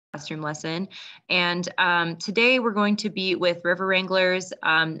classroom lesson. And today we're going to be with river wranglers,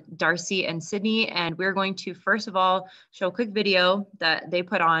 Darcy and Sydney, and we're going to first of all show a quick video that they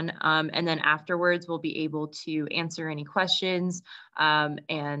put on, and then afterwards we'll be able to answer any questions,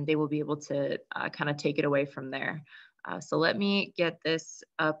 and they will be able to kind of take it away from there. So let me get this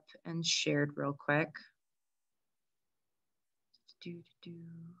up and shared real quick.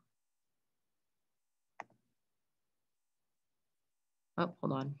 Oh,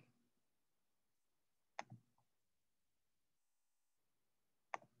 hold on.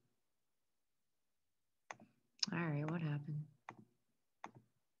 All right, what happened?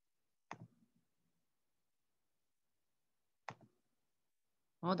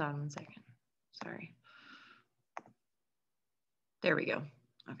 Hold on one second. Sorry. There we go.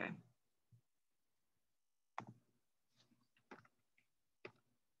 Okay.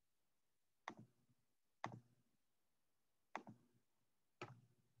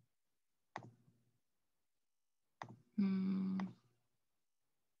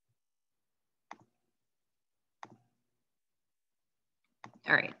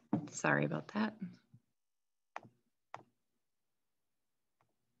 All right, sorry about that.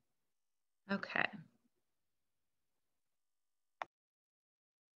 Okay.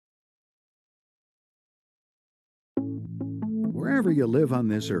 Wherever you live on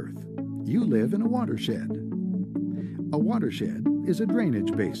this earth, you live in a watershed. A watershed is a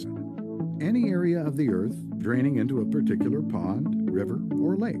drainage basin, any area of the earth draining into a particular pond, river,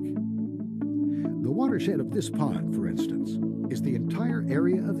 or lake. The watershed of this pond, for instance, is the entire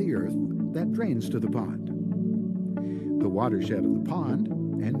area of the earth that drains to the pond. The watershed of the pond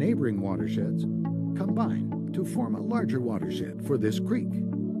and neighboring watersheds combine to form a larger watershed for this creek.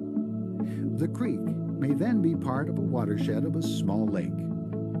 The creek may then be part of a watershed of a small lake.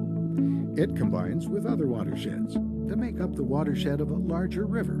 It combines with other watersheds to make up the watershed of a larger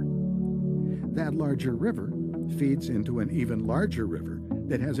river. That larger river feeds into an even larger river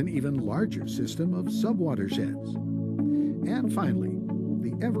that has an even larger system of sub-watersheds. And finally,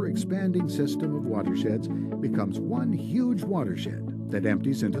 the ever-expanding system of watersheds becomes one huge watershed that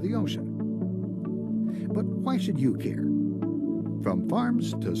empties into the ocean. But why should you care? From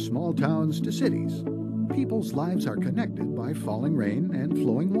farms to small towns to cities, people's lives are connected by falling rain and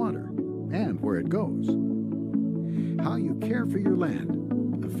flowing water, and where it goes. How you care for your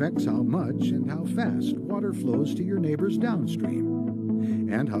land affects how much and how fast water flows to your neighbors downstream,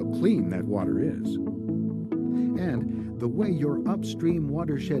 and how clean that water is. And the way your upstream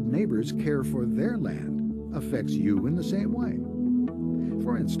watershed neighbors care for their land affects you in the same way.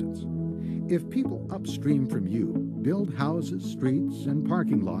 For instance, if people upstream from you build houses, streets, and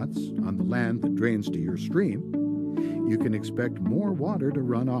parking lots on the land that drains to your stream, you can expect more water to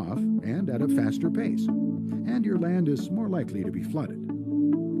run off and at a faster pace, and your land is more likely to be flooded.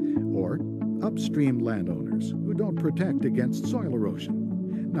 Or upstream landowners who don't protect against soil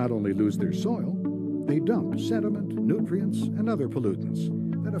erosion not only lose their soil, they dump sediment, nutrients, and other pollutants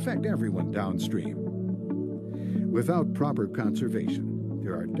that affect everyone downstream. Without proper conservation,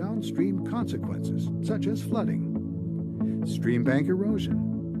 there are downstream consequences such as flooding, stream bank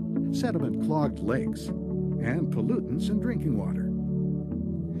erosion, sediment-clogged lakes, and pollutants in drinking water.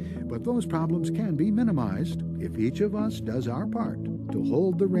 But those problems can be minimized if each of us does our part to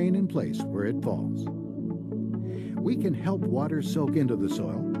hold the rain in place where it falls. We can help water soak into the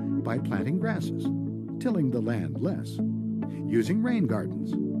soil by planting grasses, tilling the land less, using rain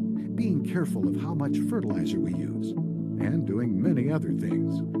gardens, being careful of how much fertilizer we use, and doing many other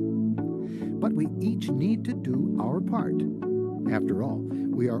things. But we each need to do our part. After all,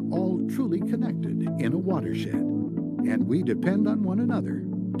 we are all truly connected in a watershed, and we depend on one another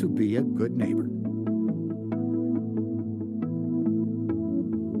to be a good neighbor.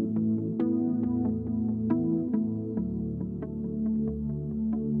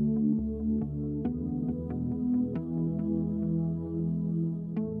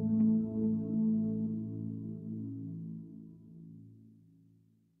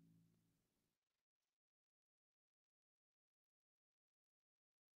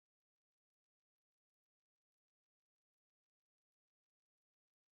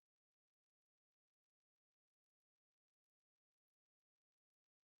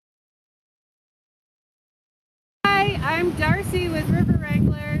 Hi, I'm Darcy with River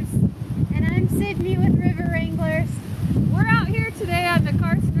Wranglers. And I'm Sydney with River Wranglers. We're out here today on the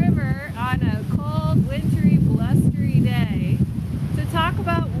Carson River on a cold, wintry, blustery day to talk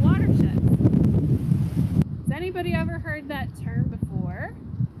about watersheds. Has anybody ever heard that term before?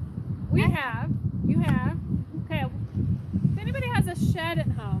 We have. You have. Okay. If anybody has a shed at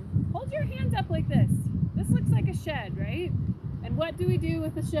home, hold your hands up like this. This looks like a shed, right? And And what do we do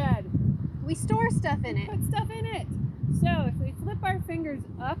with the shed? We store stuff in it. Put stuff in it. So if we flip our fingers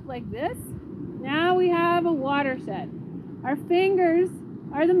up like this, now we have a watershed. Our fingers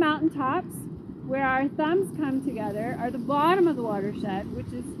are the mountaintops. Where our thumbs come together are the bottom of the watershed,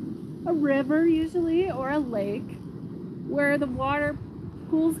 which is a river usually, or a lake, where the water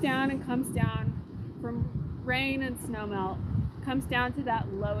cools down and comes down from rain and snowmelt, comes down to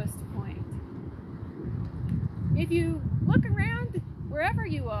that lowest point. If you look around wherever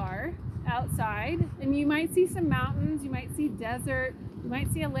you are outside, and you might see some mountains, you might see desert, you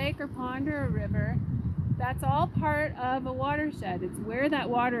might see a lake or pond or a river, that's all part of a watershed. It's where that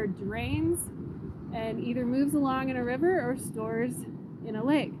water drains and either moves along in a river or stores in a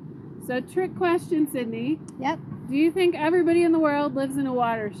lake. So trick question, Sydney. Yep. Do you think everybody in the world lives in a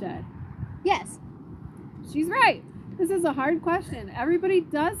watershed? Yes. She's right. This is a hard question. Everybody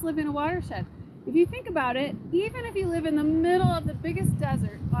does live in a watershed. If you think about it, even if you live in the middle of the biggest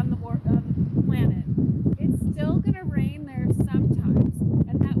desert on the planet, it's still going to rain there sometimes,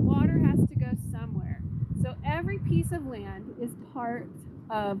 and that water has to go somewhere. So every piece of land is part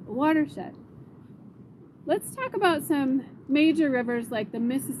of a watershed. Let's talk about some major rivers like the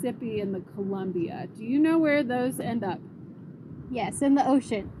Mississippi and the Columbia. Do you know where those end up? Yes, in the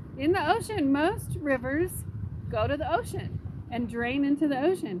ocean. In the ocean. Most rivers go to the ocean and drain into the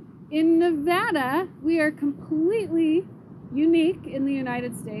ocean. In Nevada, we are completely unique in the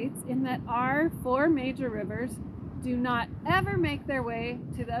United States in that our 4 major rivers do not ever make their way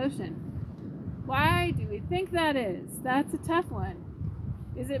to the ocean. Why do we think that is? That's a tough one.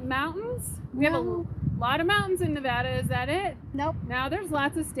 Is it mountains? We have a lot of mountains in Nevada. Is that it? Nope. Now there's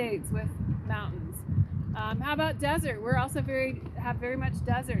lots of states with mountains. How about desert? We're also have very much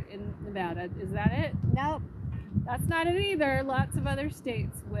desert in Nevada. Is that it? Nope. That's not it either. Lots of other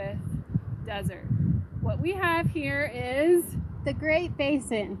states with desert. What we have here is The Great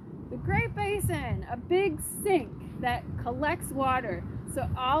Basin. the Great Basin, a big sink that collects water. So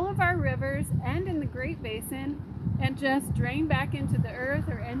all of our rivers end in the Great Basin and just drain back into the earth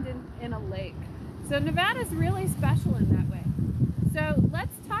or end in a lake. So Nevada's really special in that way. So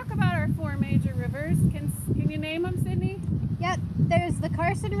let's talk about our 4 major rivers. Can you name them, Sydney? Yep. There's the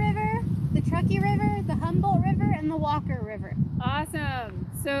Carson River, the Truckee River, the Humboldt River, and the Walker River. Awesome.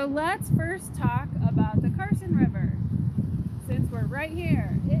 So let's first talk about the Carson River. Since we're right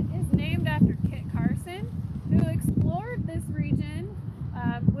here, it is named after Kit Carson, who explored this region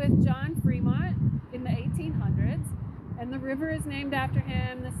with John Fremont in the 1800s. And the river is named after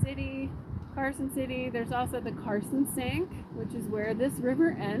him. The city, Carson City. There's also the Carson Sink, which is where this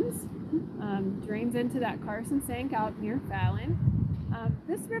river ends. Drains into that Carson Sink out near Fallon.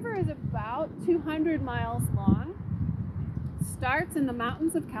 This river is about 200 miles long. Starts in the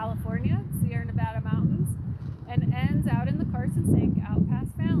mountains of California, Sierra Nevada mountains, and ends out in the Carson Sink out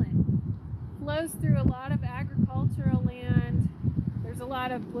past Fallon. Flows through a lot of agricultural land.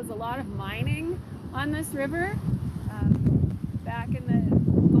 Was a lot of mining on this river. Back in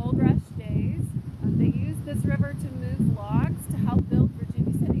the gold rush days, they used this river to move logs to help build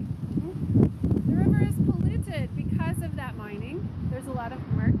Virginia City. The river is polluted because of that mining. There's a lot of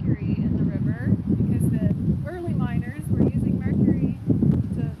mercury in the river because the early miners were using mercury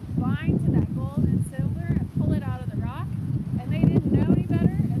to bind to that gold and silver and pull it out of the rock, and they didn't know any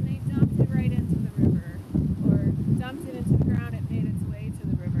better, and they dumped it right into the river, or dumped it into the ground. It made its way to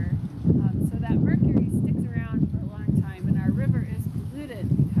the river. So that mercury sticks around for a long time, and our river is polluted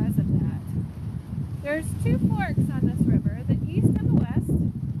because of that. There's 2 forks on this river, the east and the west.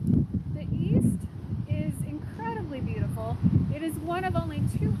 The east is incredibly beautiful. It is one of only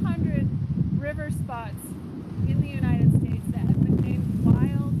 200 river spots in the United States that have been named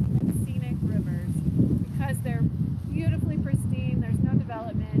wild and scenic rivers because they're beautifully pristine, there's no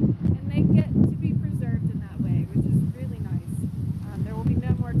development, and they get to be preserved in that way, which is really nice. There will be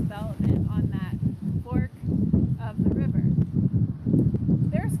no more development on that fork of the river.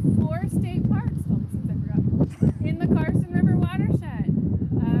 There's 4 state parks, in the Carson River watershed.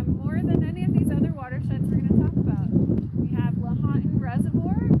 More than any of these other watersheds we're going to talk about. We have Lahontan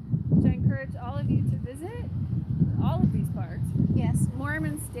Reservoir, which I encourage all of you to visit. All of these parks. Yes.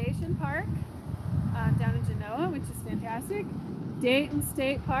 Mormon Station Park down in Genoa, which is fantastic. Dayton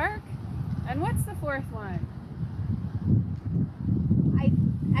State Park. And what's the 4th one?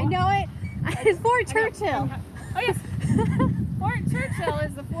 I know it. It's Fort Churchill. Oh yes. Fort Churchill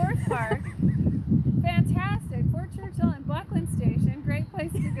is the 4th park. Fantastic. Fort Churchill and Buckland Station. Great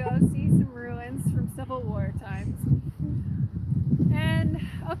place to go see some ruins from Civil War times. And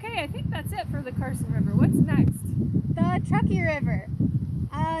okay, I think that's it for the Carson River. What's next? The Truckee River.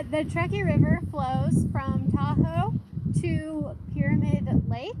 The Truckee River flows from Tahoe to Pyramid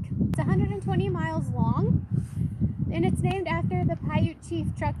Lake. It's 120 miles long, and it's named after the Paiute chief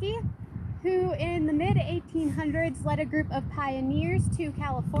Truckee, who in the mid-1800s led a group of pioneers to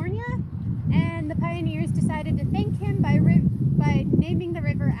California, and the pioneers decided to thank him by naming the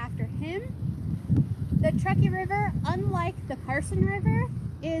river after him. The Truckee River, unlike the Carson River,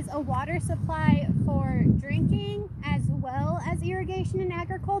 is a water supply for drinking as well as irrigation and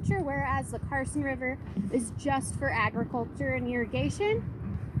agriculture, whereas the Carson River is just for agriculture and irrigation.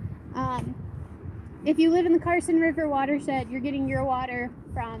 If you live in the Carson River watershed, you're getting your water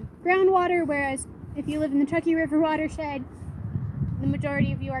from groundwater, whereas if you live in the Truckee River watershed, the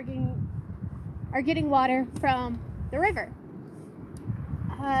majority of you are getting water from the river.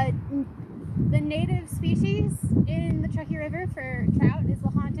 The native species in the Truckee River for trout is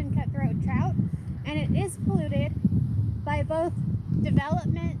Lahontan cutthroat trout, and it is polluted by both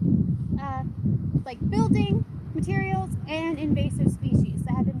development, like building materials, and invasive species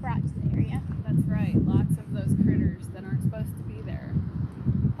that have been brought to the area. That's right, lots of those critters that aren't supposed to be there.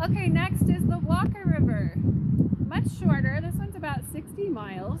 Okay, next is the Walker River. Much shorter, this one's about 60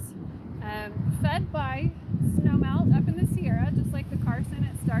 miles, fed by snowmelt up in the Sierra, just like the Carson.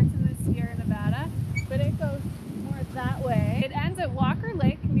 It starts in the Sierra Nevada, but it goes more that way. It ends at Walker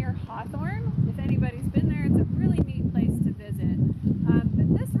Lake near Hawthorne. If anybody's been there, it's a really neat place to visit.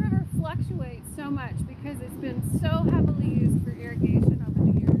 But this river fluctuates so much because it's been so heavily used for irrigation over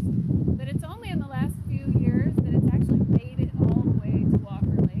the years that it's only in the last few years that it's actually made it all the way to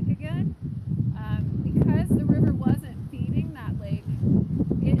Walker Lake again. Because the river wasn't feeding that lake,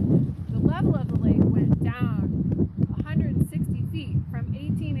 the level of the lake went down 160 feet from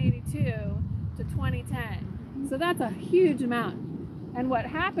 1882 to 2010. So that's a huge amount. And what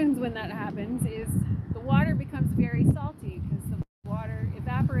happens when that happens is the water becomes very salty because the water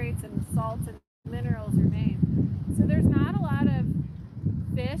evaporates and the salts and minerals remain. So there's not a lot of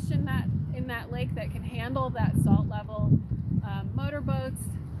fish in that lake that can handle that salt level. Motorboats,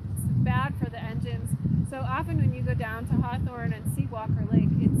 it's bad for the engines. So often when you go down to Hawthorne and see Walker Lake,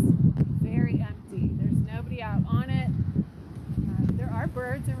 it's very empty. There's nobody out on it. There are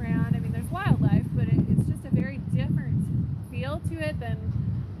birds around. I mean, there's wildlife, but it's just a very different feel to it than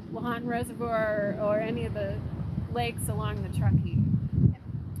Lahontan Reservoir or any of the lakes along the Truckee.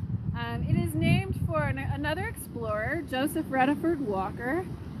 It is named for another explorer, Joseph Rutherford Walker,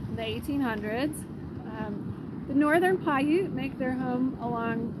 in the 1800s. The northern Paiute make their home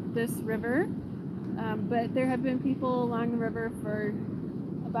along this river, but there have been people along the river for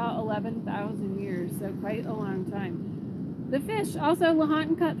about 11,000 years, so quite a long time. The fish, also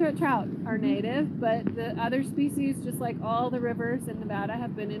Lahontan cutthroat trout, are native, but the other species, just like all the rivers in Nevada,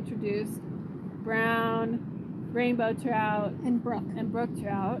 have been introduced. Brown, rainbow trout, And brook. and brook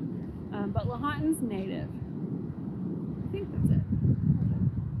trout, but Lahontan's native. I think that's it.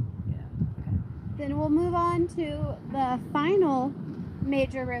 Yeah, okay. Then we'll move on to the final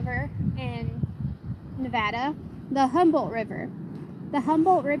major river in Nevada, the Humboldt River. The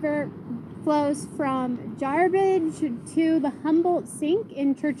Humboldt River flows from Jarbidge to the Humboldt Sink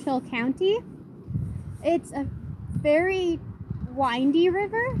in Churchill County. It's a very windy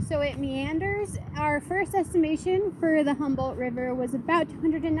river, so it meanders. Our first estimation for the Humboldt River was about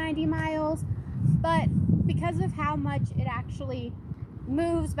 290 miles, but because of how much it actually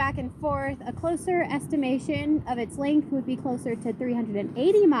moves back and forth, a closer estimation of its length would be closer to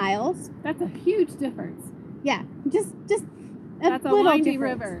 380 miles. That's a huge difference. Yeah, just That's a little windy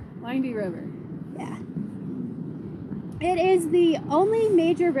difference. river. Windy river. Yeah. It is the only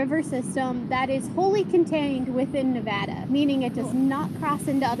major river system that is wholly contained within Nevada, meaning it does not cross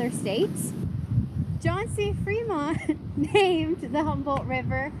into other states. John C. Fremont named the Humboldt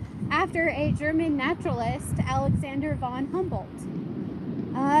River after a German naturalist, Alexander von Humboldt.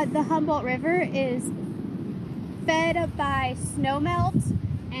 The Humboldt River is fed by snowmelt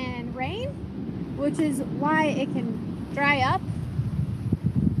and rain, which is why it can dry up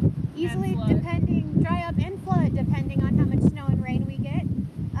easily, dry up and flood depending on how much snow and rain we get.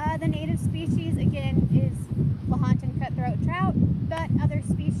 The native species again is Lahontan cutthroat trout, but other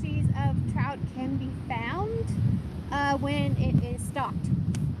species of trout can be found when it is stocked.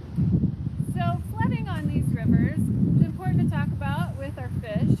 So flooding on these rivers is important to talk about with our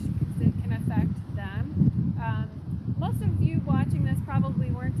fish because it can affect them. Most of you watching this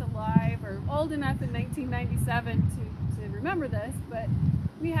probably weren't alive or old enough in 1997 to remember this, but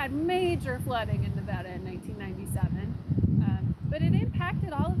we had major flooding in Nevada in 1997. But it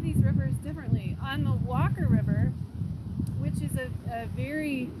impacted all of these rivers differently. On the Walker River, which is a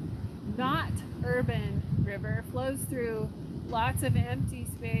very not urban river, flows through lots of empty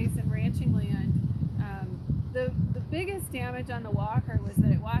space and ranching land. The biggest damage on the Walker was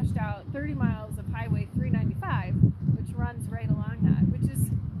that it washed out 30 miles of Highway 395, which runs right along that, which is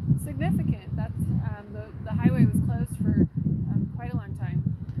significant. That's the highway was closed for quite a long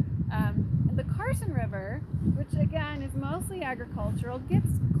time. And the Carson River, which again is mostly agricultural, gets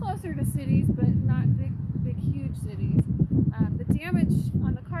closer to cities, but not big, huge cities. The damage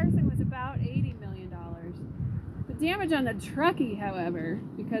on the Carson was about $80 million. The damage on the Truckee, however,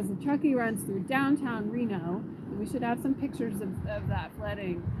 because the Truckee runs through downtown Reno, and we should have some pictures of that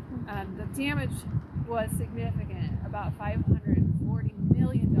flooding, the damage was significant, about $540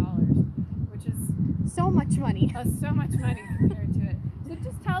 million, which is So much money. So much money compared to it. So it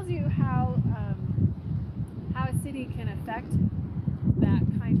just tells you how a city can affect that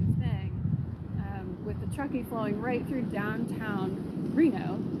kind of thing, with the Truckee flowing right through downtown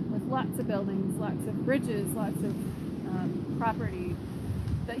Reno, with lots of buildings, lots of bridges, lots of property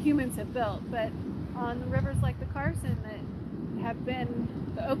that humans have built. But on the rivers like the Carson that have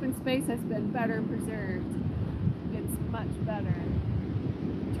been, the open space has been better preserved. It's much better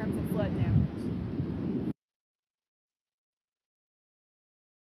in terms of flood damage.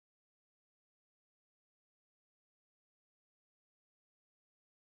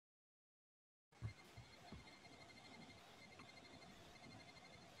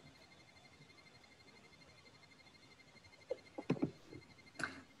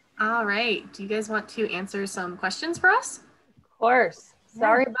 All right. Do you guys want to answer some questions for us? Of course.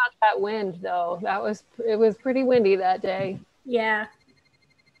 Sorry about that wind, though. It was pretty windy that day. Yeah.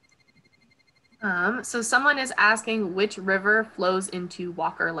 So someone is asking which river flows into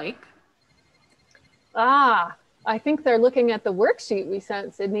Walker Lake. I think they're looking at the worksheet we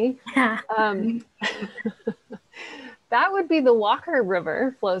sent, Sydney. Yeah. That would be the Walker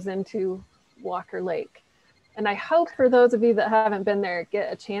River flows into Walker Lake. And I hope for those of you that haven't been there,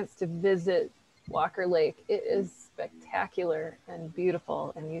 get a chance to visit Walker Lake. It is spectacular and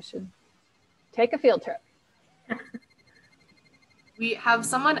beautiful, and you should take a field trip. We have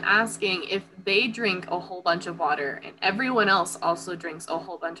someone asking if they drink a whole bunch of water and everyone else also drinks a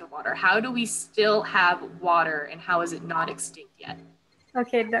whole bunch of water. How do we still have water, and how is it not extinct yet?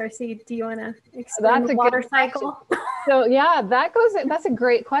 Okay, Darcy, do you want to explain the water cycle? So yeah, that's a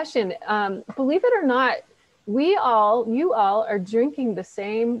great question. Believe it or not, you all are drinking the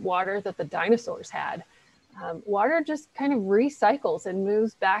same water that the dinosaurs had. Water just kind of recycles and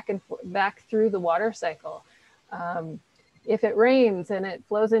moves back through the water cycle. If it rains and it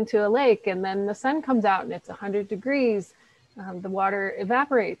flows into a lake and then the sun comes out and it's 100 degrees, the water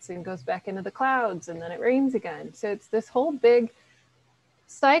evaporates and goes back into the clouds, and then it rains again. So it's this whole big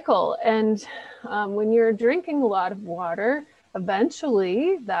cycle. And when you're drinking a lot of water,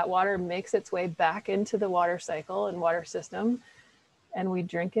 eventually that water makes its way back into the water cycle and water system, and we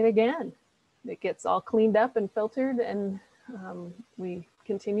drink it again. It gets all cleaned up and filtered, and we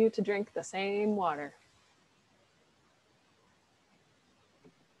continue to drink the same water.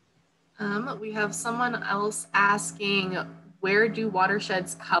 We have someone else asking, where do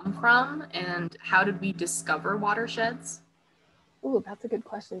watersheds come from, and how did we discover watersheds? Oh, that's a good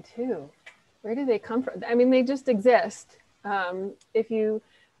question too. Where do they come from? I mean, they just exist. If you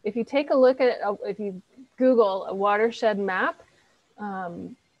take a look at, if you Google a watershed map,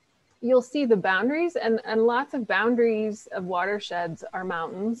 you'll see the boundaries, and lots of boundaries of watersheds are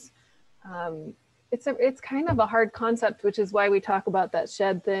mountains. It's kind of a hard concept, which is why we talk about that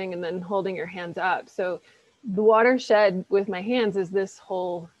shed thing and then holding your hands up. So the watershed with my hands is this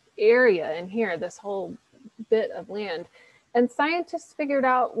whole area in here, this whole bit of land. And scientists figured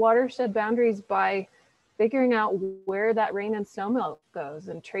out watershed boundaries by figuring out where that rain and snowmelt goes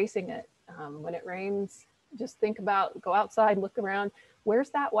and tracing it. When it rains, just think about, go outside, look around. Where's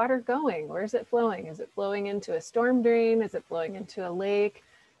that water going? Where is it flowing? Is it flowing into a storm drain? Is it flowing into a lake?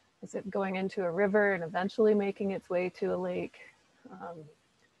 Is it going into a river and eventually making its way to a lake?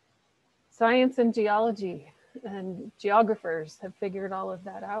 Science and geology and geographers have figured all of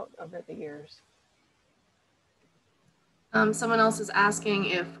that out over the years. Someone else is asking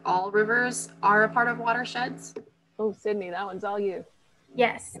if all rivers are a part of watersheds. Oh, Sydney, that one's all you.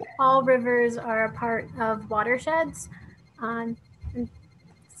 Yes, all rivers are a part of watersheds.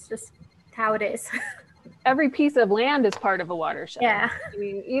 It's just how it is. Every piece of land is part of a watershed. Yeah. I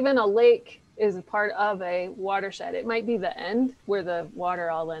mean, even a lake is a part of a watershed. It might be the end where the water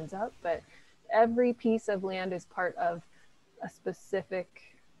all ends up, but every piece of land is part of a specific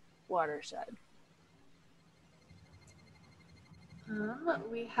watershed.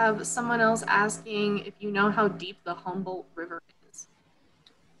 We have someone else asking if you know how deep the Humboldt River is.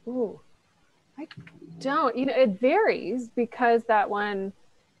 Ooh, I don't. You know, it varies because that one,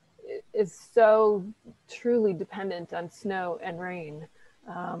 is so truly dependent on snow and rain.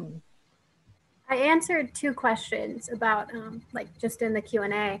 I answered 2 questions about, like just in the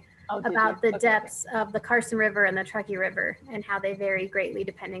Q&A, Oh, did about you? the Okay. depths of the Carson River and the Truckee River and how they vary greatly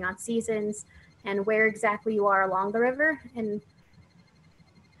depending on seasons and where exactly you are along the river. And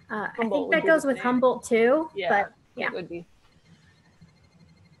I think that goes with Humboldt too. Yeah, but yeah, it would be.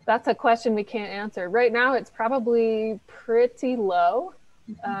 That's a question we can't answer. Right now, it's probably pretty low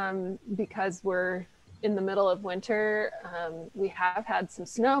because we're in the middle of winter. We have had some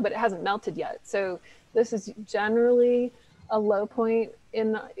snow, but it hasn't melted yet. So this is generally a low point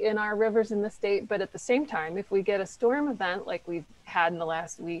in our rivers in the state. But at the same time, if we get a storm event like we've had in the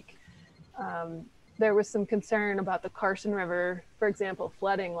last week, there was some concern about the Carson River, for example,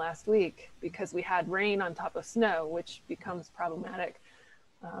 flooding last week because we had rain on top of snow, which becomes problematic.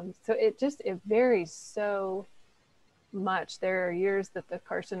 So it varies so much. There are years that the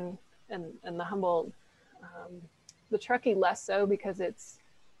Carson and the Humboldt, the Truckee less so because it's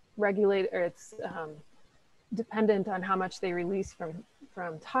regulated, or it's dependent on how much they release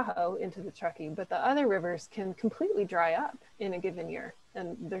from Tahoe into the Truckee. But the other rivers can completely dry up in a given year,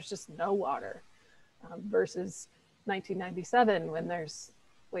 and there's just no water, versus 1997 when there's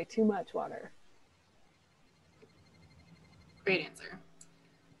way too much water. Great answer.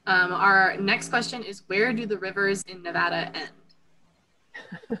 Our next question is, where do the rivers in Nevada end?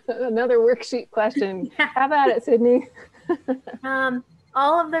 Another worksheet question. Have at it, Sydney.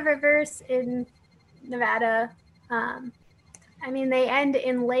 all of the rivers in Nevada, I mean, they end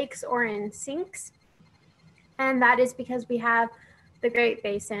in lakes or in sinks. And that is because we have the Great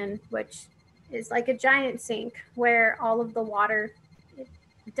Basin, which is like a giant sink where all of the water,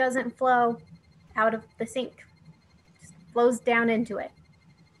 it doesn't flow out of the sink, it just flows down into it.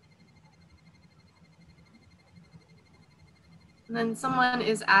 And then someone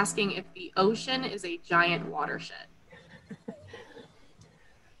is asking if the ocean is a giant watershed.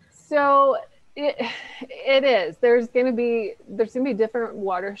 So it is. There's gonna be different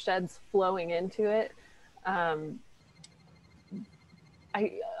watersheds flowing into it.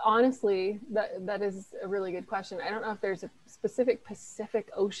 I honestly, that is a really good question. I don't know if there's a specific Pacific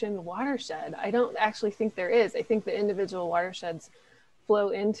Ocean watershed. I don't actually think there is. I think the individual watersheds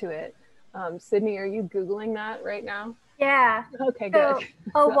flow into it. Sydney, are you Googling that right now? Yeah. Okay, so good.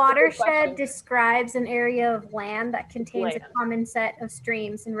 A watershed describes an area of land that contains Land. a common set of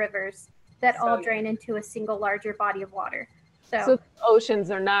streams and rivers that all drain yeah. into a single larger body of water. So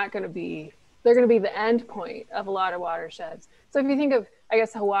oceans are not going to be, they're going to be the end point of a lot of watersheds. So if you think of, I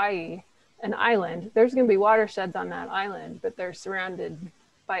guess, Hawaii, an island, there's going to be watersheds on that island, but they're surrounded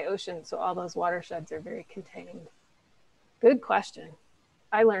by ocean. So all those watersheds are very contained. Good question.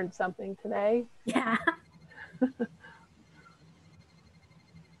 I learned something today. Yeah.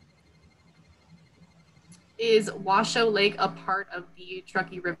 Is Washoe Lake a part of the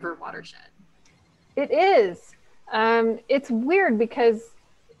Truckee River watershed? It is. It's weird because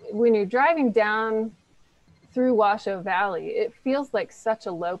when you're driving down through Washoe Valley, it feels like such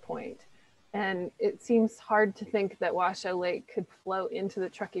a low point. And it seems hard to think that Washoe Lake could flow into the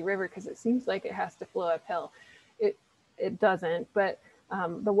Truckee River because it seems like it has to flow uphill. It doesn't, but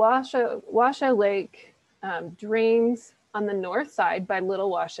the Washoe Lake drains on the north side by Little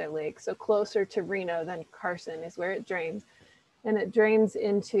Washoe Lake, so closer to Reno than Carson is where it drains. And it drains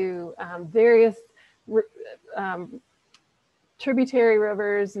into various tributary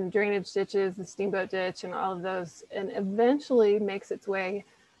rivers and drainage ditches, the Steamboat Ditch and all of those, and eventually makes its way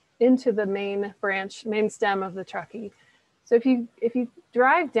into the main stem of the Truckee. So if you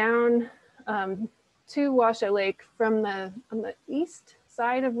drive down to Washoe Lake from on the east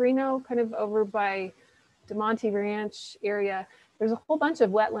side of Reno, kind of over by DeMonte Ranch area, there's a whole bunch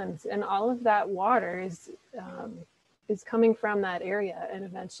of wetlands, and all of that water is coming from that area and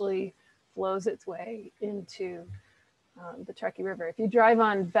eventually flows its way into the Truckee River. If you drive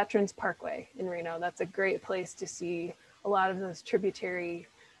on Veterans Parkway in Reno, that's a great place to see a lot of those tributary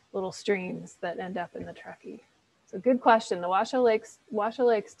little streams that end up in the Truckee. So good question. The Washoe Lake's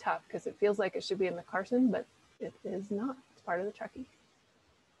tough because it feels like it should be in the Carson, but it is not. It's part of the Truckee.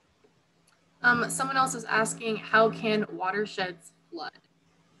 Someone else is asking, how can watersheds flood?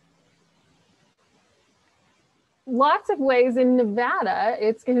 Lots of ways. In Nevada,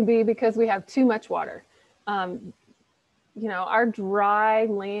 it's going to be because we have too much water. Our dry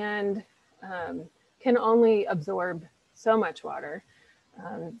land can only absorb so much water.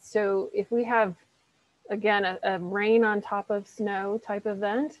 So if we have, again, a rain on top of snow type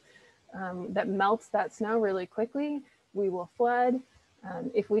event that melts that snow really quickly, we will flood.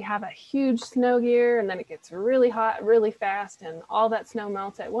 If we have a huge snow year and then it gets really hot really fast and all that snow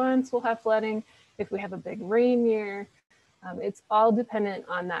melts at once, we'll have flooding. If we have a big rain year, it's all dependent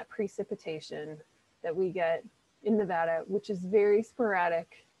on that precipitation that we get in Nevada, which is very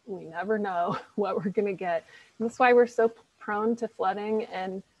sporadic. We never know what we're going to get. And that's why we're so prone to flooding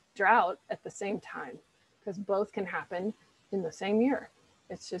and drought at the same time, because both can happen in the same year.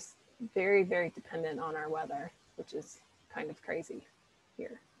 It's just very, very dependent on our weather, which is kind of crazy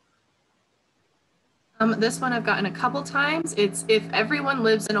here. This one I've gotten a couple times. It's, if everyone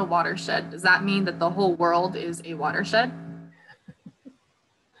lives in a watershed, does that mean that the whole world is a watershed?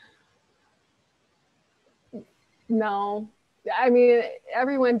 No, I mean,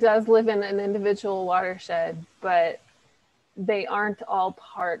 everyone does live in an individual watershed, but they aren't all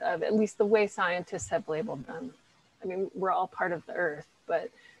part of, at least the way scientists have labeled them. I mean, we're all part of the earth, but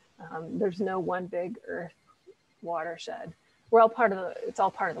there's no one big earth watershed. We're all part of the, it's all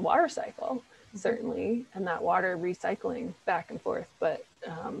part of the water cycle, certainly, and that water recycling back and forth. But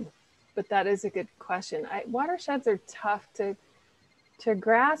that is a good question. Watersheds are tough to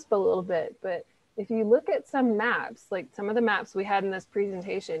grasp a little bit, but if you look at some maps, like some of the maps we had in this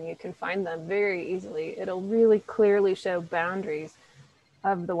presentation, you can find them very easily. It'll really clearly show boundaries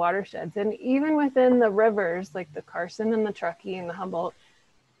of the watersheds. And even within the rivers, like the Carson and the Truckee and the Humboldt,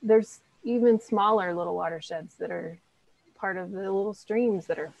 there's even smaller little watersheds that are part of the little streams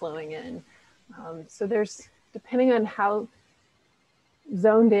that are flowing in. So there's, depending on how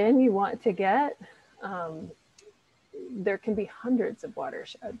zoned in you want to get, there can be hundreds of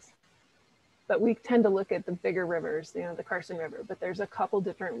watersheds. But we tend to look at the bigger rivers, you know, the Carson River, but there's a couple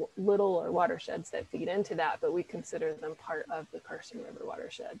different little watersheds that feed into that, but we consider them part of the Carson River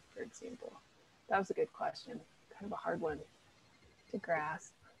watershed, for example. That was a good question, kind of a hard one to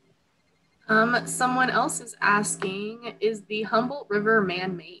grasp. Someone else is asking, is the Humboldt River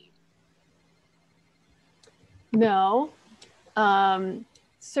man-made? No.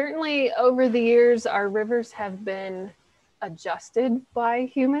 Certainly over the years, our rivers have been adjusted by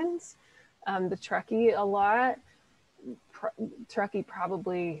humans. The Truckee a lot. Truckee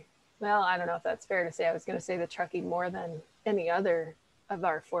probably, well, I don't know if that's fair to say. I was going to say the Truckee more than any other of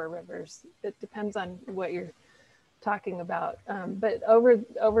our four rivers. It depends on what you're talking about. But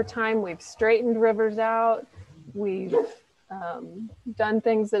over time, we've straightened rivers out. We've done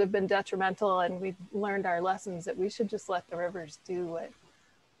things that have been detrimental, and we've learned our lessons that we should just let the rivers do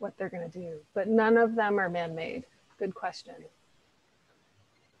what they're going to do. But none of them are man-made. Good question.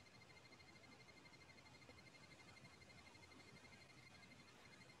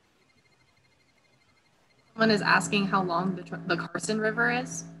 Someone is asking how long the Carson River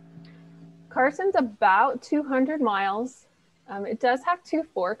is. Carson's about 200 miles. It does have two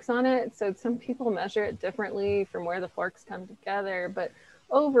forks on it, so some people measure it differently from where the forks come together, but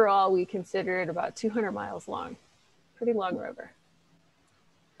overall we consider it about 200 miles long. Pretty long river.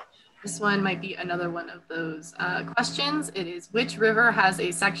 This one might be another one of those questions. It is, which river has a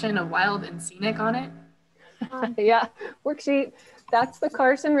section of wild and scenic on it? Yeah, worksheet. That's the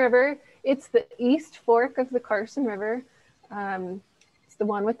Carson River. It's the East Fork of the Carson River. It's the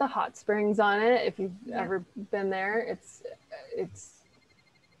one with the hot springs on it. If you've ever been there, it's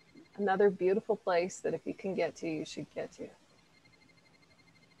another beautiful place that if you can get to, you should get to.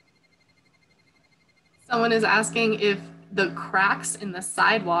 Someone is asking if the cracks in the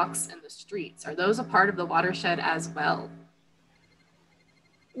sidewalks and the streets, are those a part of the watershed as well?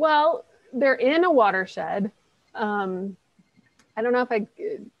 Well, they're in a watershed. I don't know if I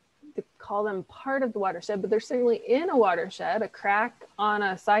call them part of the watershed, but they're certainly in a watershed. A crack on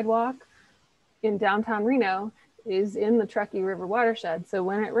a sidewalk in downtown Reno is in the Truckee River watershed. So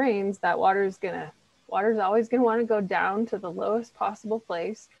when it rains, that water's always gonna want to go down to the lowest possible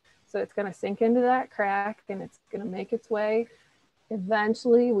place. So it's gonna sink into that crack and it's gonna make its way.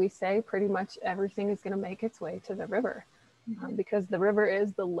 Eventually, we say pretty much everything is gonna make its way to the river because the river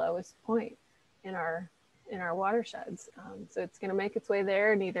is the lowest point in our watersheds. So it's going to make its way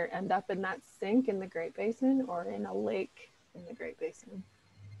there and either end up in that sink in the Great Basin or in a lake in the Great Basin.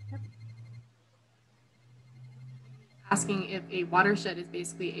 Yep. Asking if a watershed is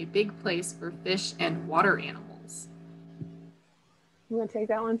basically a big place for fish and water animals. You want to take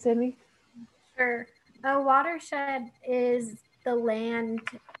that one, Sydney? Sure. A watershed is the land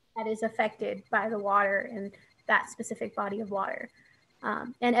that is affected by the water and that specific body of water,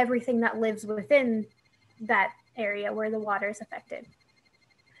 and everything that lives within that area where the water is affected.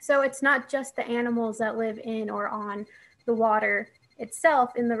 So it's not just the animals that live in or on the water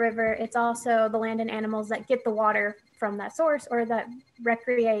itself in the river, it's also the land and animals that get the water from that source or that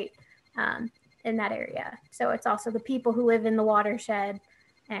recreate in that area. So it's also the people who live in the watershed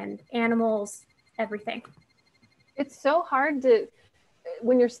and animals, everything. It's so hard to,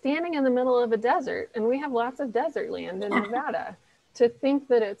 when you're standing in the middle of a desert, and we have lots of desert land in Nevada, to think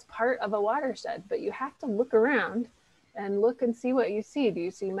that it's part of a watershed, but you have to look around and look and see what you see. Do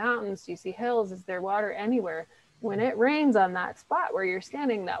you see mountains? Do you see hills? Is there water anywhere? When it rains on that spot where you're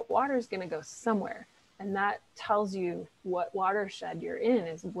standing, that water is going to go somewhere. And that tells you what watershed you're in,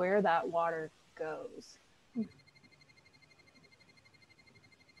 is where that water goes.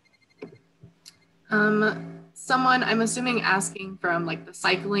 Someone, I'm assuming, asking from like the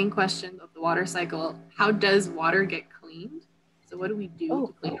cycling question of the water cycle, how does water get cleaned? So what do we do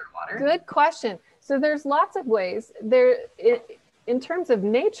to clean our water? Good question. So there's lots of ways. In terms of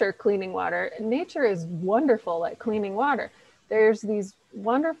nature cleaning water, nature is wonderful at cleaning water. There's these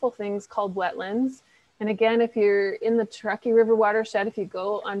wonderful things called wetlands. And again, if you're in the Truckee River watershed, if you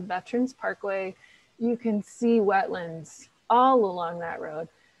go on Veterans Parkway, you can see wetlands all along that road.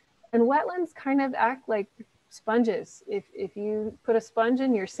 And wetlands kind of act like sponges. If you put a sponge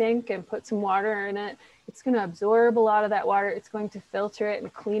in your sink and put some water in it, it's going to absorb a lot of that water. It's going to filter it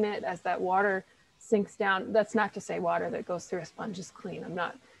and clean it as that water sinks down. That's not to say water that goes through a sponge is clean. I'm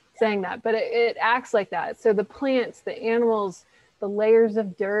not saying that, but it acts like that. So the plants, the animals, the layers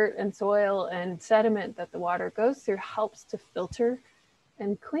of dirt and soil and sediment that the water goes through helps to filter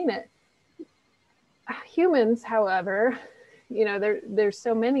and clean it. Humans, however, you know, there's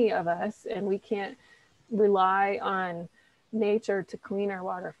so many of us, and we can't rely on nature to clean our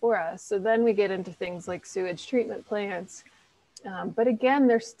water for us. So then we get into things like sewage treatment plants. But again,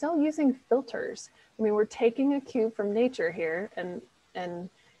 they're still using filters. I mean, we're taking a cue from nature here and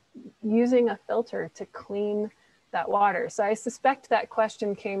using a filter to clean that water. So I suspect that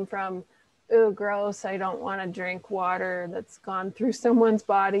question came from, oh, gross, I don't want to drink water that's gone through someone's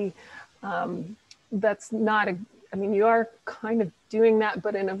body. That's not a, I mean, you are kind of doing that,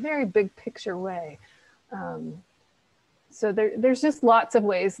 but in a very big picture way. So there's just lots of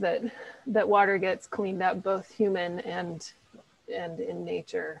ways that water gets cleaned up, both human and in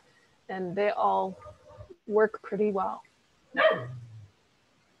nature, and they all work pretty well.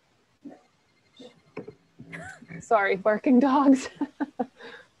 Sorry, barking dogs.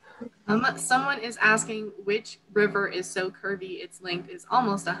 Someone is asking which river is so curvy its length is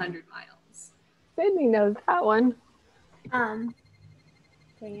almost 100 miles. Sydney knows that one. Dang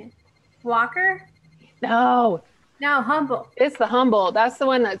it. Walker? No, Humboldt. it's the Humboldt. That's the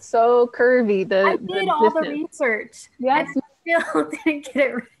one that's so curvy. I did all the research. Yes. And I still didn't get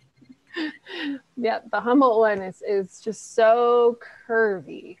it right. Yeah, the Humboldt one is just so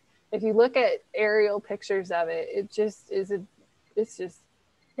curvy. If you look at aerial pictures of it, it just is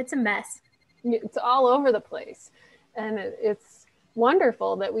it's a mess. It's all over the place. And it's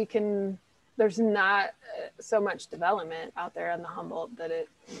wonderful that there's not so much development out there on the Humboldt that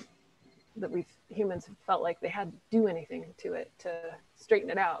humans have felt like they had to do anything to it to straighten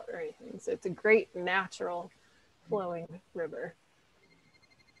it out or anything. So it's a great natural flowing river.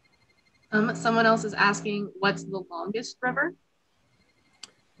 Someone else is asking, what's the longest river?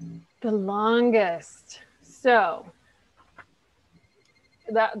 The longest. So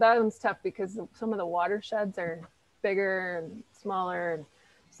that one's tough because some of the watersheds are bigger and smaller. And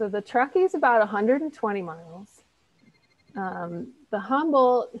so the Truckee is about 120 miles. The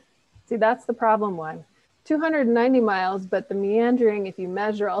Humboldt, see, that's the problem one. 290 miles, but the meandering, if you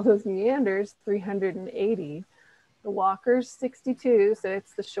measure all those meanders, 380. The Walker's 62, so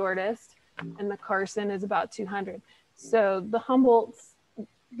it's the shortest, and the Carson is about 200. So the Humboldt's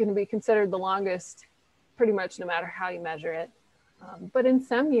going to be considered the longest pretty much no matter how you measure it. But in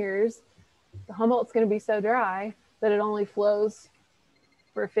some years, the Humboldt's going to be so dry that it only flows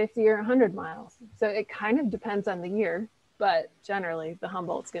for 50 or 100 miles. So it kind of depends on the year, but generally the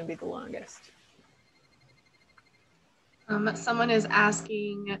Humboldt's going to be the longest. Someone is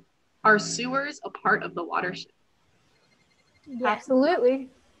asking, are sewers a part of the watershed? Yes. Absolutely.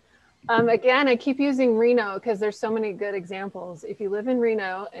 Again, I keep using Reno because there's so many good examples. If you live in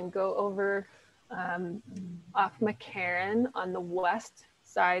Reno and go over off McCarran on the west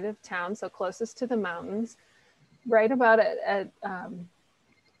side of town, so closest to the mountains, right about at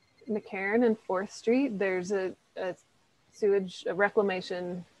McCarran and 4th Street, there's a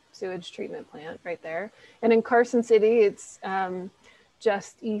reclamation sewage treatment plant right there. And in Carson City, it's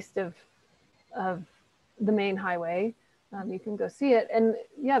just east of the main highway. You can go see it. And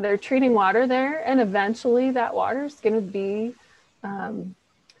yeah, they're treating water there. And eventually that water is going to be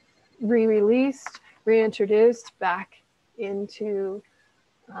re-released, reintroduced back into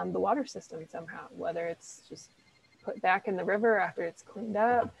the water system somehow, whether it's just put back in the river after it's cleaned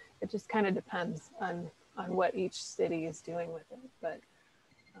up. It just kind of depends on what each city is doing with it. But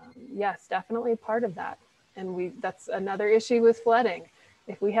yes, definitely part of that. And that's another issue with flooding.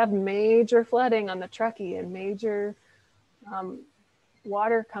 If we have major flooding on the Truckee and major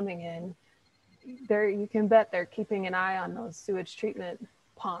water coming in, there you can bet they're keeping an eye on those sewage treatment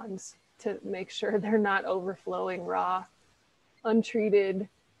ponds to make sure they're not overflowing raw, untreated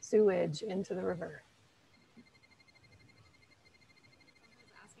sewage into the river.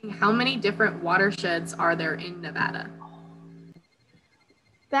 How many different watersheds are there in Nevada?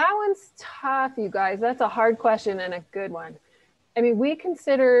 That one's tough, you guys. That's a hard question and a good one. I mean, we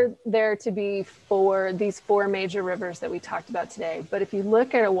consider there to be these four major rivers that we talked about today. But if you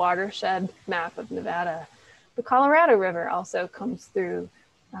look at a watershed map of Nevada, the Colorado River also comes through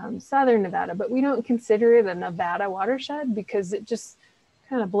southern Nevada, but we don't consider it a Nevada watershed because it just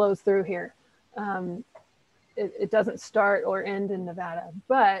kind of blows through here. It doesn't start or end in Nevada,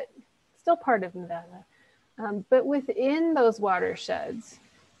 but still part of Nevada. But within those watersheds,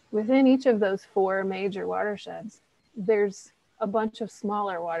 within each of those four major watersheds, there's a bunch of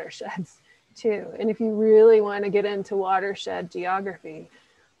smaller watersheds too. And if you really want to get into watershed geography,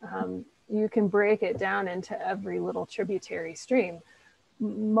 you can break it down into every little tributary stream.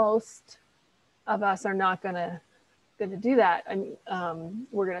 Most of us are not going to do that, and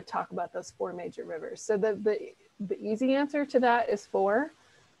we're going to talk about those four major rivers. So the easy answer to that is 4.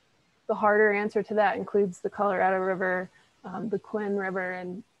 The harder answer to that includes the Colorado River, the Quinn River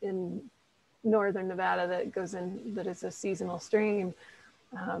in northern Nevada that is a seasonal stream.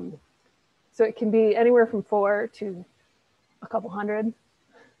 So it can be anywhere from 4 to a couple hundred,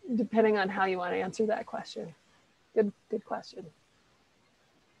 depending on how you want to answer that question. Good question.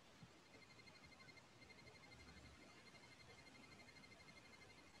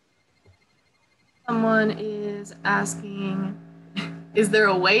 Someone is asking, is there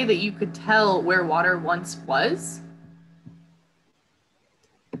a way that you could tell where water once was?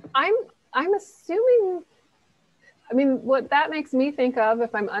 I'm assuming, I mean, what that makes me think of,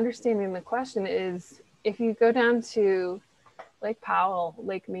 if I'm understanding the question, is if you go down to Lake Powell,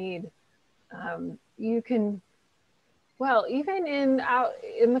 Lake Mead, you can, well, even out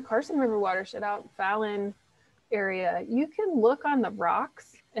in the Carson River watershed out Fallon area, you can look on the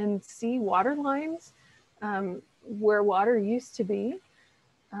rocks and see water lines where water used to be,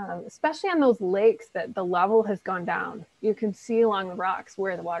 especially on those lakes that the level has gone down. You can see along the rocks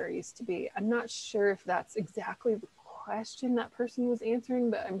where the water used to be. I'm not sure if that's exactly the question that person was answering,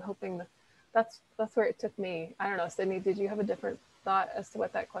 but I'm hoping that's where it took me. I don't know, Sydney, did you have a different thought as to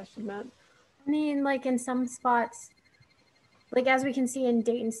what that question meant? I mean, like in some spots, like as we can see in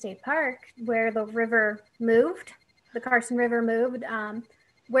Dayton State Park, where the river moved, the Carson River moved,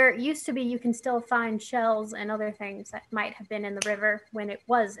 where it used to be, you can still find shells and other things that might have been in the river when it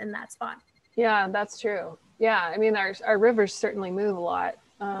was in that spot. Yeah, that's true. Yeah, I mean, our rivers certainly move a lot.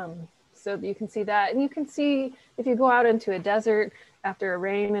 So you can see that. And you can see, if you go out into a desert after a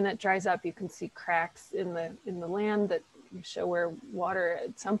rain and it dries up, you can see cracks in the land that show where water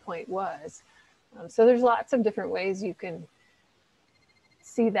at some point was. So there's lots of different ways you can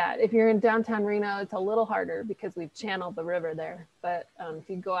see that. If you're in downtown Reno, it's a little harder because we've channeled the river there. But if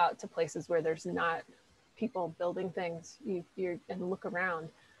you go out to places where there's not people building things, and look around,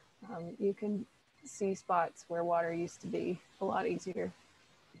 you can see spots where water used to be a lot easier.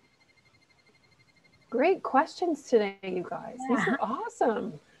 Great questions today, you guys. These are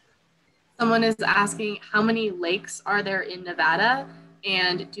awesome. Someone is asking, how many lakes are there in Nevada?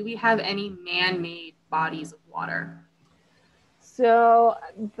 And do we have any man-made bodies of water? So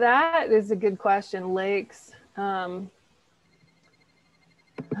that is a good question. Lakes. I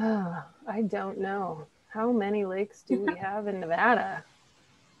don't know. How many lakes do we have in Nevada?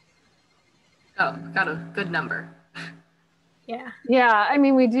 Oh, got a good number. Yeah. Yeah, I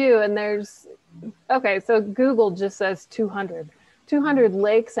mean, we do. And there's, okay, so Google just says 200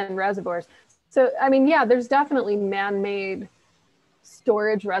 lakes and reservoirs. So, I mean, yeah, there's definitely man-made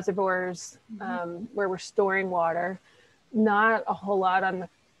storage reservoirs where we're storing water. Not a whole lot on the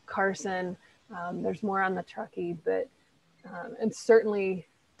Carson. There's more on the Truckee, but and certainly,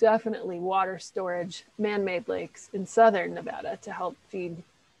 definitely water storage, man-made lakes in southern Nevada to help feed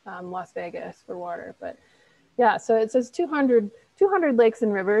Las Vegas for water. But yeah, so it says 200 lakes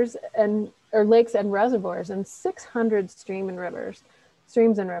and rivers or lakes and reservoirs, and 600 streams and rivers.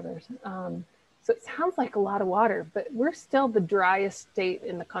 So it sounds like a lot of water, but we're still the driest state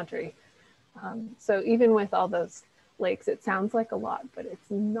in the country. So even with all those lakes, it sounds like a lot, but it's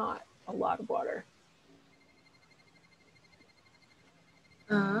not a lot of water.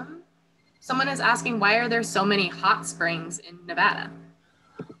 Someone is asking, why are there so many hot springs in Nevada?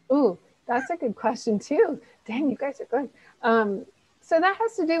 Ooh, that's a good question too. Dang, you guys are good. So that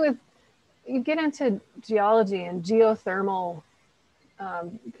has to do with, you get into geology and geothermal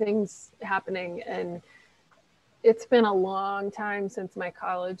things happening, and it's been a long time since my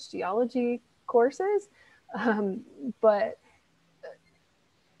college geology courses, but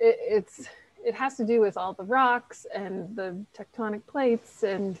it has to do with all the rocks and the tectonic plates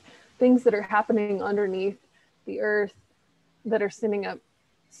and things that are happening underneath the earth that are sending up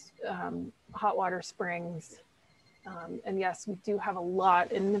hot water springs. And yes, we do have a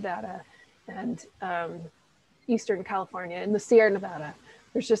lot in Nevada and Eastern California and the Sierra Nevada.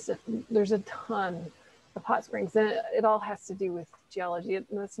 There's a ton of hot springs, and it all has to do with geology.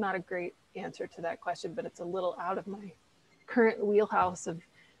 That's not a great answer to that question, but it's a little out of my current wheelhouse of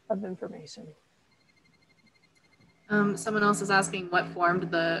information. Someone else is asking what formed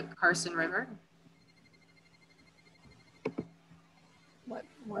the Carson River. What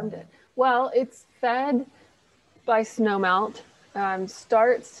formed it? Well, it's fed by snowmelt.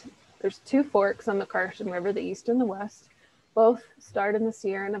 There's two forks on the Carson River, the east and the west. Both start in the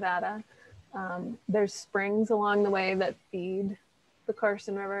Sierra Nevada. There's springs along the way that feed the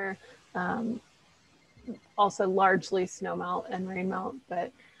Carson River. Also largely snowmelt and rainmelt,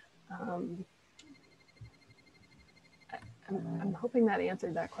 but I'm hoping that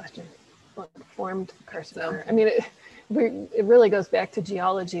answered that question. What formed the Carson River? I mean, it really goes back to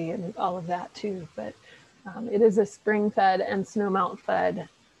geology and all of that too, but it is a spring-fed and snowmelt-fed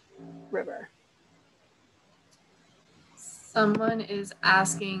river. Someone is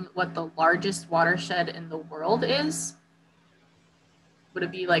asking what the largest watershed in the world is. Would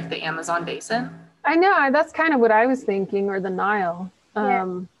it be like the Amazon basin? I know, that's kind of what I was thinking, or the Nile.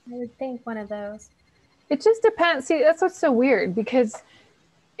 Yeah, I would think one of those. It just depends. See, that's what's so weird, because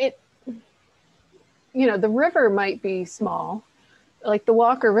the river might be small, like the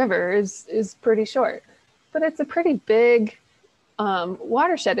Walker River is pretty short, but it's a pretty big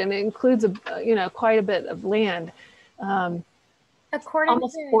watershed, and it includes quite a bit of land.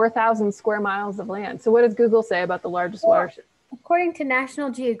 Almost 4,000 square miles of land. So what does Google say about the largest watershed? According to National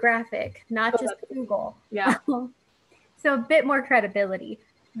Geographic, not just Google. Yeah. So a bit more credibility.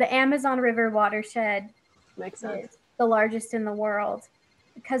 The Amazon River watershed Makes sense. is the largest in the world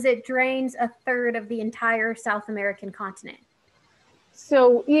because it drains a third of the entire South American continent.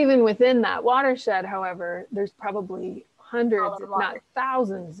 So even within that watershed, however, there's probably hundreds, if not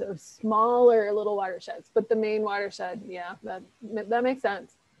thousands, of smaller little watersheds. But the main watershed, yeah, that makes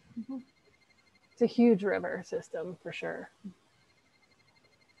sense. Mm-hmm. It's a huge river system for sure.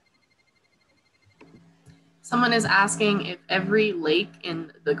 Someone is asking if every lake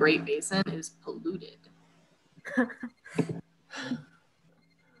in the Great Basin is polluted.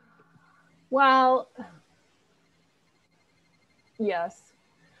 Well, yes.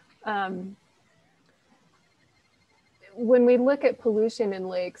 When we look at pollution in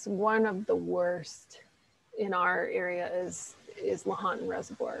lakes, one of the worst in our area is Lahontan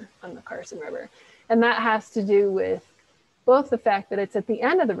Reservoir on the Carson River. And that has to do with both the fact that it's at the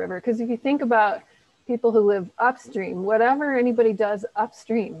end of the river, because if you think about people who live upstream, whatever anybody does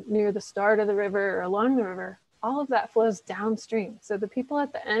upstream near the start of the river or along the river, all of that flows downstream. So the people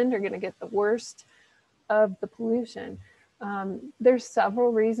at the end are going to get the worst of the pollution. There's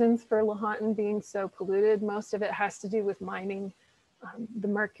several reasons for Lahontan being so polluted. Most of it has to do with mining. The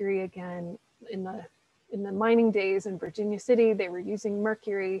mercury, again, in the mining days in Virginia City, they were using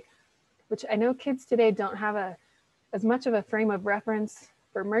mercury, which I know kids today don't have as much of a frame of reference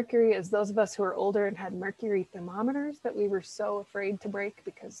for mercury as those of us who are older and had mercury thermometers that we were so afraid to break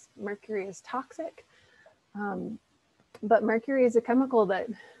because mercury is toxic. But mercury is a chemical that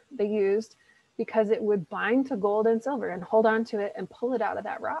they used because it would bind to gold and silver and hold on to it and pull it out of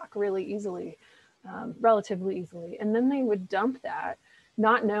that rock really easily, relatively easily. And then they would dump that,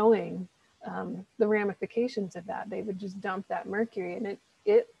 not knowing the ramifications of that. They would just dump that mercury, and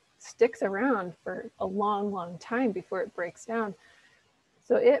it sticks around for a long, long time before it breaks down.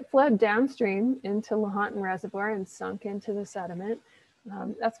 So it flowed downstream into Lahontan Reservoir and sunk into the sediment.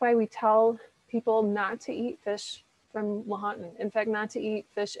 That's why we tell people not to eat fish from Lahontan. In fact, not to eat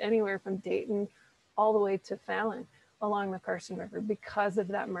fish anywhere from Dayton all the way to Fallon along the Carson River because of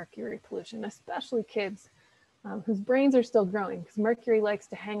that mercury pollution, especially kids whose brains are still growing, because mercury likes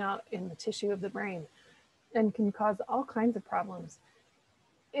to hang out in the tissue of the brain and can cause all kinds of problems.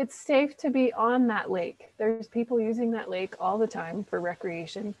 It's safe to be on that lake. There's people using that lake all the time for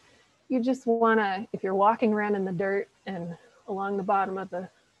recreation. You just wanna, if you're walking around in the dirt and along the bottom of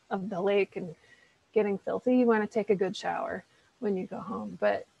the lake and getting filthy, you wanna take a good shower when you go home.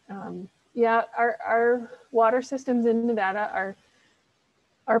 But yeah, our water systems in Nevada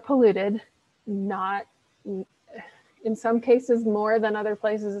are are polluted, not in some cases more than other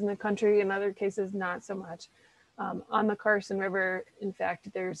places in the country, in other cases not so much. On the Carson River, in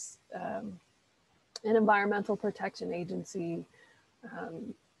fact, there's an Environmental Protection Agency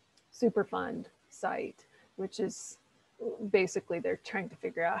Superfund site, which is basically they're trying to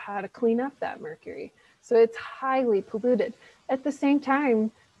figure out how to clean up that mercury. So it's highly polluted. At the same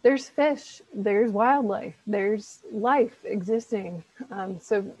time, there's fish, there's wildlife, there's life existing.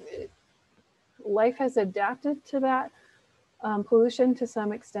 Life has adapted to that pollution to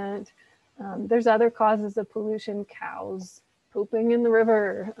some extent. There's other causes of pollution: cows pooping in the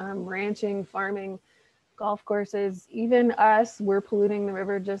river, ranching, farming, golf courses. Even us, we're polluting the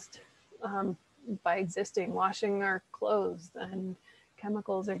river just by existing, washing our clothes, and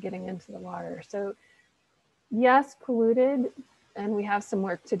chemicals are getting into the water. So yes, polluted, and we have some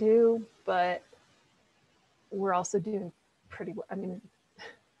work to do, but we're also doing pretty well. I mean,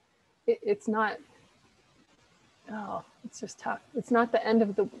 it's not, oh, it's just tough. It's not the end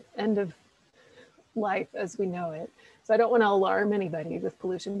of life as we know it. So I don't want to alarm anybody with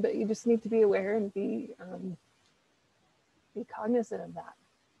pollution, but you just need to be aware and be cognizant of that.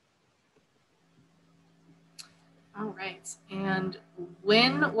 All right. And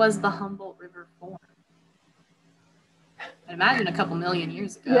when was the Humboldt River formed? I imagine a couple million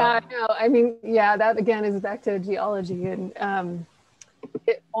years ago. Yeah, I know. I mean, yeah, that again is back to geology, and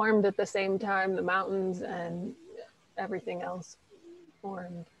it formed at the same time the mountains and everything else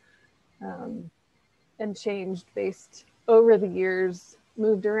formed, and changed based over the years,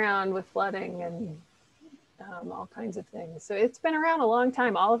 moved around with flooding and all kinds of things. So it's been around a long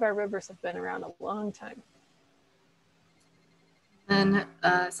time. All of our rivers have been around a long time. Then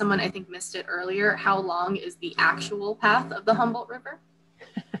someone I think missed it earlier. How long is the actual path of the Humboldt River?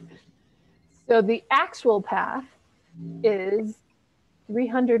 So the actual path is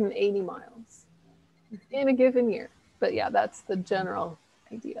 380 miles in a given year. But yeah, that's the general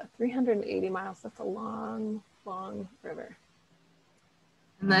idea. 380 miles, that's a long, long river.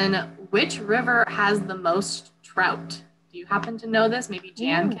 And then which river has the most trout? Do you happen to know this? Maybe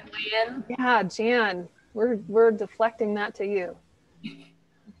Jan can weigh in? Yeah, Jan, we're deflecting that to you.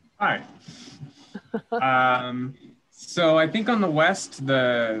 Hi. So I think on the west,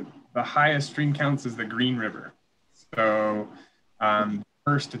 the highest stream counts is the Green River. So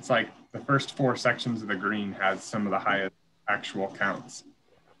first, it's like the first 4 sections of the Green has some of the highest actual counts,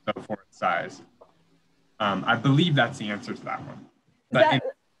 so for its size. I believe that's the answer to that one. But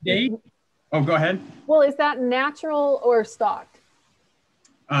oh, go ahead. Well, is that natural or stocked?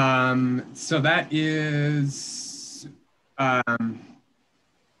 So that is.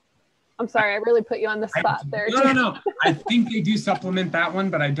 I'm sorry, I really put you on the spot there. No. I think they do supplement that one,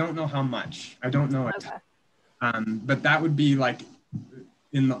 but I don't know how much. I don't know it. Okay. But that would be like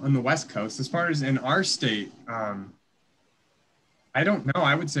on the West Coast. As far as in our state, I don't know.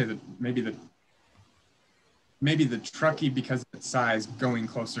 I would say that maybe the Truckee, because of its size, going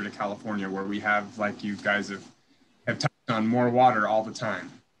closer to California, where we have, like you guys have touched on, more water all the time.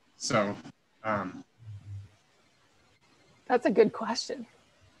 So that's a good question.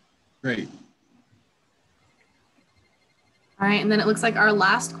 Great. All right, and then it looks like our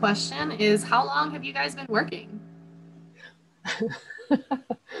last question is, how long have you guys been working?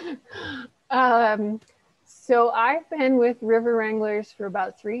 So I've been with River Wranglers for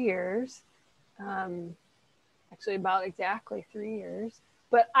about 3 years. Actually about exactly 3 years.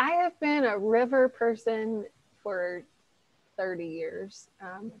 But I have been a river person for 30 years.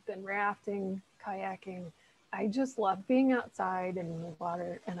 I've been rafting, kayaking. I just love being outside and in the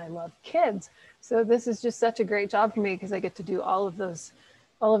water, and I love kids. So this is just such a great job for me because I get to do all of those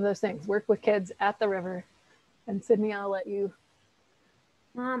things, work with kids at the river. And Sydney, I'll let you.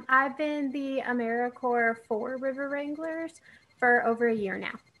 I've been the AmeriCorps for River Wranglers for over a year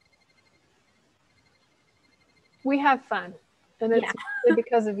now. We have fun, and it's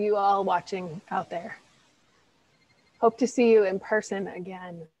because of you all watching out there. Hope to see you in person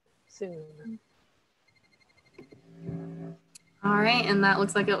again soon. All right, and that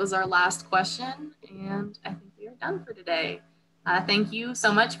looks like it was our last question, and I think we are done for today. Thank you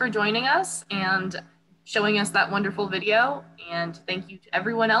so much for joining us and showing us that wonderful video, and thank you to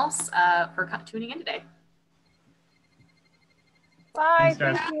everyone else for tuning in today. Bye, Thanks,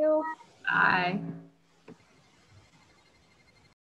 guys. thank you. Bye.